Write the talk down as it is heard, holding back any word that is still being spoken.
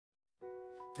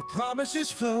The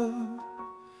promises flow,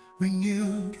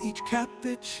 renewed each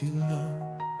captive she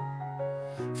loved.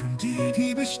 From deed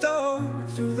he bestowed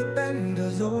through the bend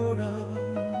Azora.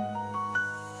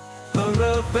 A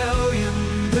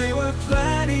rebellion they were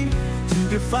planning to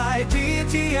defy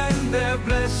deity and their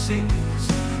blessings.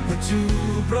 The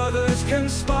two brothers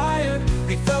conspired,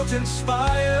 they felt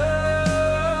inspired.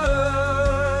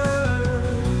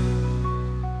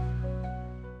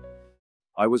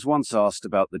 I was once asked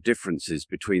about the differences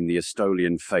between the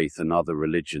Estolian faith and other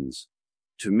religions.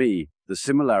 To me, the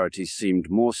similarities seemed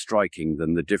more striking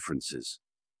than the differences.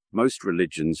 Most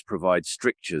religions provide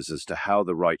strictures as to how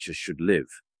the righteous should live,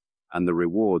 and the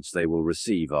rewards they will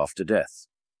receive after death.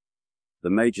 The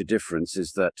major difference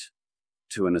is that,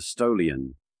 to an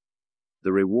Estolian,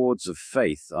 the rewards of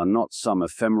faith are not some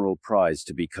ephemeral prize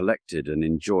to be collected and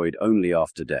enjoyed only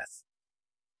after death.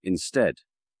 Instead,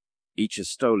 each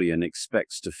Estolian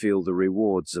expects to feel the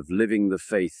rewards of living the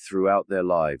faith throughout their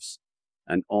lives,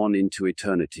 and on into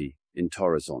eternity, in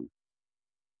Torazon.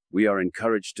 We are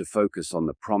encouraged to focus on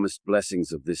the promised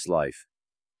blessings of this life,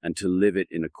 and to live it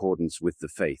in accordance with the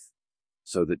faith,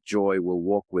 so that joy will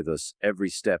walk with us every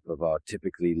step of our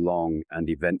typically long and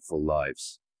eventful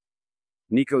lives.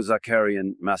 Nico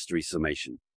Zakarian, Mastery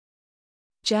Summation.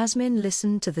 Jasmine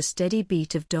listened to the steady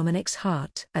beat of Dominic's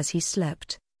heart as he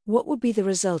slept. What would be the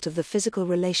result of the physical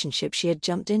relationship she had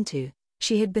jumped into?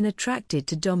 She had been attracted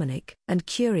to Dominic and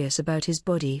curious about his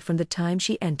body from the time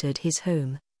she entered his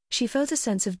home. She felt a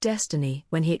sense of destiny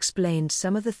when he explained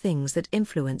some of the things that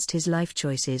influenced his life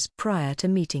choices prior to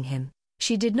meeting him.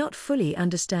 She did not fully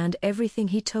understand everything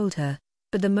he told her,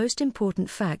 but the most important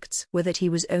facts were that he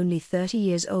was only 30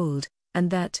 years old,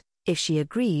 and that, if she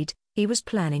agreed, he was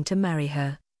planning to marry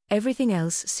her. Everything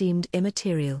else seemed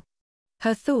immaterial.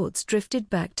 Her thoughts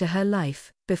drifted back to her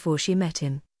life before she met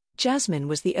him. Jasmine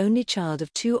was the only child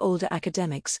of two older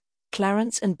academics,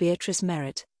 Clarence and Beatrice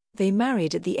Merritt. They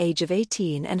married at the age of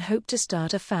 18 and hoped to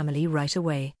start a family right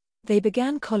away. They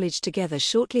began college together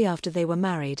shortly after they were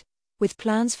married, with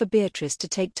plans for Beatrice to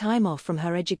take time off from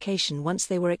her education once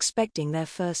they were expecting their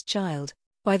first child.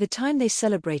 By the time they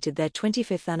celebrated their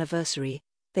 25th anniversary,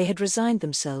 they had resigned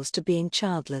themselves to being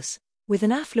childless. With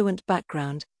an affluent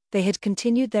background, they had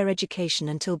continued their education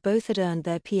until both had earned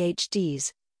their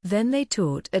PhDs. Then they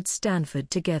taught at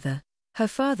Stanford together. Her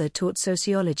father taught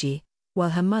sociology,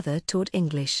 while her mother taught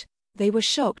English. They were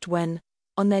shocked when,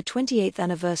 on their 28th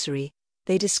anniversary,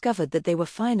 they discovered that they were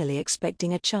finally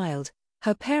expecting a child.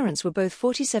 Her parents were both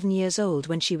 47 years old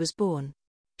when she was born.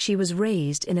 She was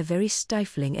raised in a very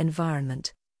stifling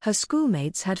environment. Her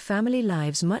schoolmates had family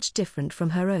lives much different from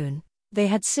her own. They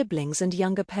had siblings and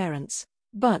younger parents.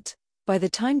 But, by the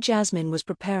time Jasmine was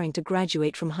preparing to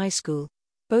graduate from high school,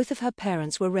 both of her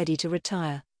parents were ready to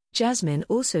retire. Jasmine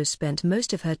also spent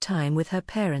most of her time with her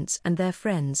parents and their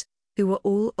friends, who were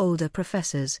all older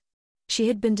professors. She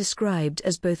had been described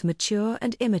as both mature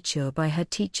and immature by her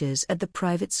teachers at the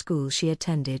private school she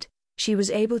attended. She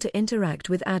was able to interact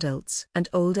with adults and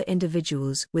older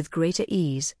individuals with greater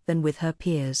ease than with her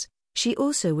peers. She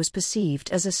also was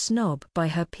perceived as a snob by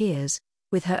her peers,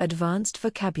 with her advanced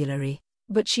vocabulary.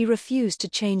 But she refused to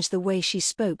change the way she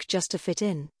spoke just to fit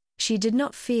in. She did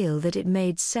not feel that it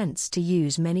made sense to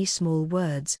use many small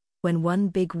words, when one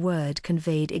big word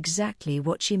conveyed exactly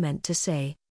what she meant to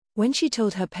say. When she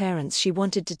told her parents she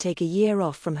wanted to take a year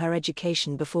off from her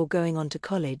education before going on to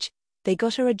college, they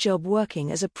got her a job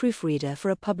working as a proofreader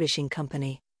for a publishing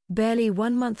company. Barely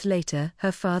 1 month later,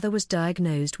 her father was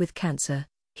diagnosed with cancer.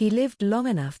 He lived long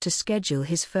enough to schedule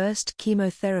his first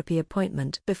chemotherapy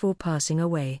appointment before passing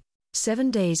away.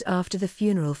 7 days after the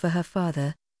funeral for her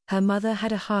father, her mother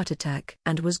had a heart attack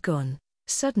and was gone.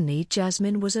 Suddenly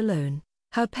Jasmine was alone.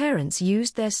 Her parents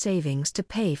used their savings to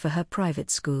pay for her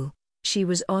private school. She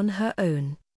was on her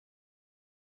own.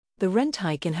 The rent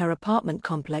hike in her apartment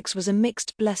complex was a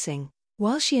mixed blessing.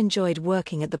 While she enjoyed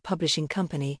working at the publishing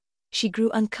company, she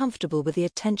grew uncomfortable with the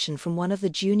attention from one of the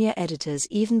junior editors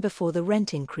even before the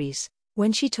rent increase.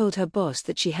 When she told her boss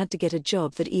that she had to get a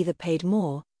job that either paid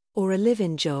more, or a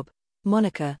live-in job,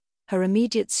 Monica, her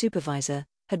immediate supervisor,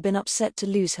 had been upset to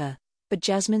lose her, but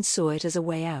Jasmine saw it as a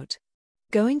way out.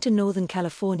 Going to Northern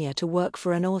California to work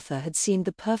for an author had seemed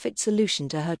the perfect solution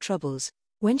to her troubles.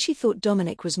 When she thought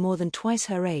Dominic was more than twice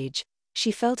her age,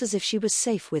 she felt as if she was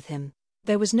safe with him.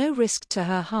 There was no risk to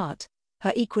her heart,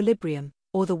 her equilibrium,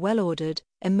 or the well-ordered,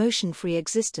 emotion-free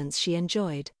existence she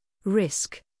enjoyed.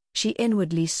 Risk. She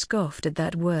inwardly scoffed at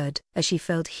that word as she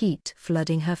felt heat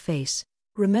flooding her face.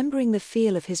 Remembering the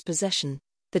feel of his possession,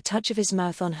 the touch of his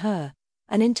mouth on her,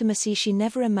 an intimacy she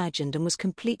never imagined and was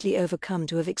completely overcome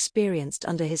to have experienced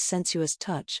under his sensuous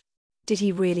touch. Did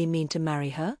he really mean to marry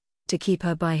her? To keep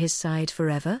her by his side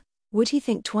forever? Would he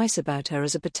think twice about her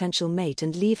as a potential mate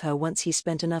and leave her once he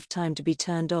spent enough time to be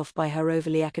turned off by her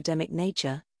overly academic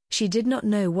nature? She did not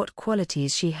know what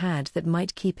qualities she had that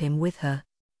might keep him with her.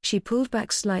 She pulled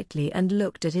back slightly and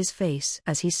looked at his face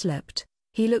as he slept.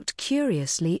 He looked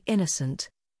curiously innocent.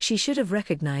 She should have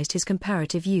recognized his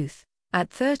comparative youth. At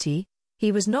 30,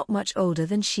 he was not much older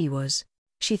than she was.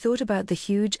 She thought about the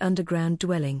huge underground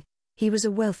dwelling. He was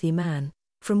a wealthy man.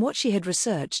 From what she had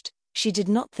researched, she did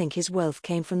not think his wealth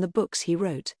came from the books he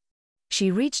wrote. She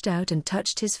reached out and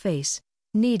touched his face,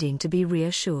 needing to be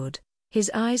reassured. His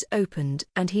eyes opened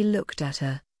and he looked at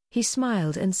her. He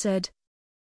smiled and said,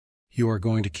 "You are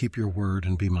going to keep your word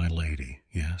and be my lady,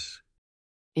 yes?"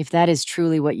 "If that is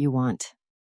truly what you want."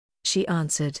 She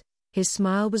answered. His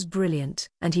smile was brilliant,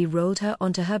 and he rolled her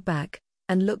onto her back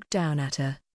and looked down at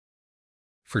her.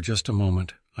 "For just a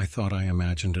moment, I thought I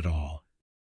imagined it all."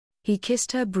 He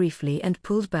kissed her briefly and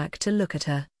pulled back to look at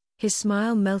her. His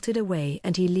smile melted away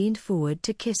and he leaned forward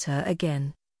to kiss her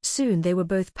again. Soon they were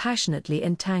both passionately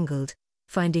entangled,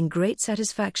 finding great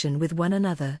satisfaction with one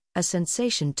another. A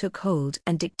sensation took hold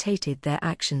and dictated their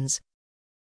actions.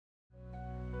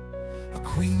 A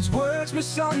queen's words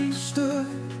misunderstood,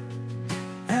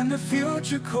 and the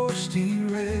future course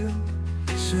derailed.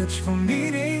 Search for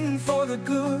meaning for the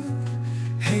good,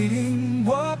 hating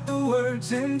what the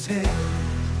words entail.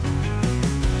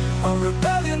 A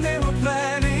rebellion they were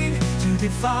planning to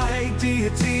defy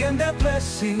deity and their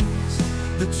blessings.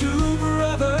 The two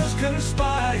brothers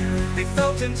conspired, they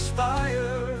felt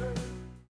inspired.